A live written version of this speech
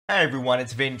Hey everyone,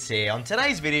 it's Vince here. On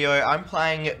today's video, I'm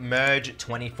playing Merge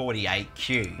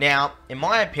 2048Q. Now, in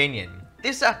my opinion,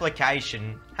 this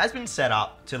application has been set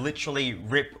up to literally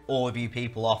rip all of you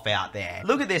people off out there.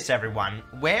 Look at this, everyone.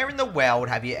 Where in the world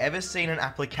have you ever seen an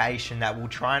application that will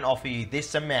try and offer you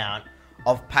this amount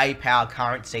of PayPal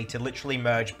currency to literally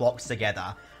merge blocks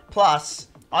together? Plus,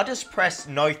 I just pressed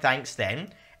no thanks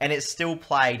then, and it still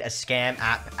played a scam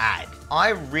app ad. I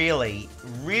really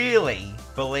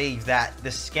believe that the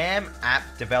scam app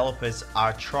developers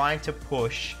are trying to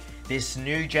push this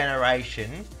new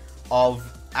generation of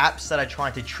apps that are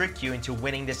trying to trick you into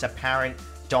winning this apparent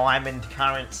diamond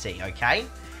currency, okay?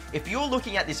 If you're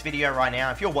looking at this video right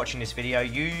now, if you're watching this video,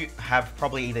 you have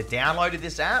probably either downloaded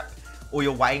this app or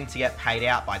you're waiting to get paid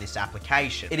out by this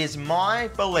application. It is my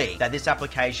belief that this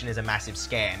application is a massive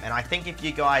scam, and I think if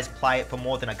you guys play it for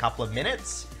more than a couple of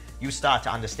minutes, you'll start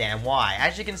to understand why.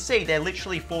 As you can see, they're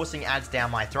literally forcing ads down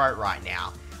my throat right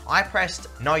now. I pressed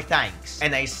no thanks,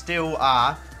 and they still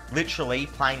are literally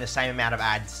playing the same amount of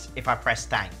ads if I press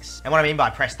thanks. And what I mean by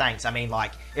press thanks, I mean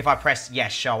like, if I press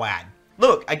yes, show ad.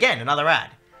 Look, again, another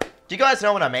ad. Do you guys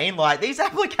know what I mean? Like, these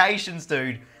applications,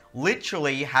 dude,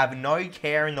 literally have no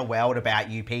care in the world about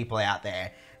you people out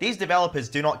there. These developers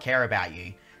do not care about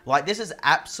you. Like, this is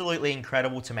absolutely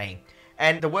incredible to me.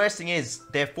 And the worst thing is,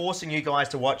 they're forcing you guys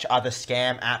to watch other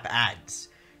scam app ads.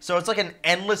 So it's like an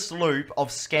endless loop of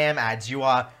scam ads you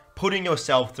are putting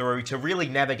yourself through to really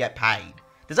never get paid.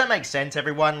 Does that make sense,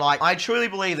 everyone? Like, I truly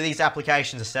believe that these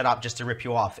applications are set up just to rip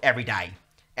you off every day.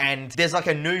 And there's like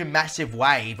a new massive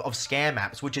wave of scam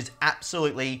apps, which is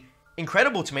absolutely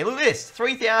incredible to me. Look at this,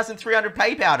 3,300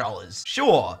 PayPal dollars.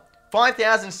 Sure,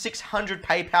 5,600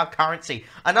 PayPal currency.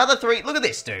 Another look at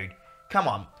this, dude. Come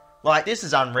on. Like, this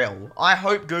is unreal. I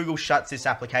hope Google shuts this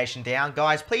application down.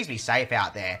 Guys, please be safe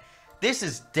out there. This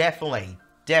is definitely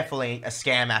a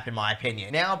scam app in my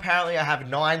opinion. Now, apparently I have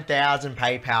 9,000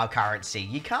 PayPal currency.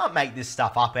 You can't make this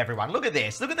stuff up, everyone. Look at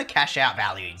this. Look at the cash out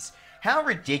values. How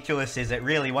ridiculous is it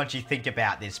really once you think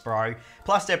about this, bro?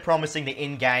 Plus, they're promising the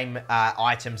in-game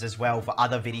items as well for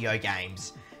other video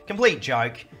games. Complete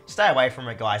joke. Stay away from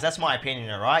it, guys. That's my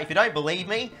opinion, alright? If you don't believe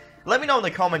me, let me know in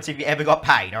the comments if you ever got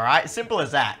paid, alright? Simple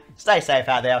as that. Stay safe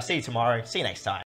out there. I'll see you tomorrow. See you next time.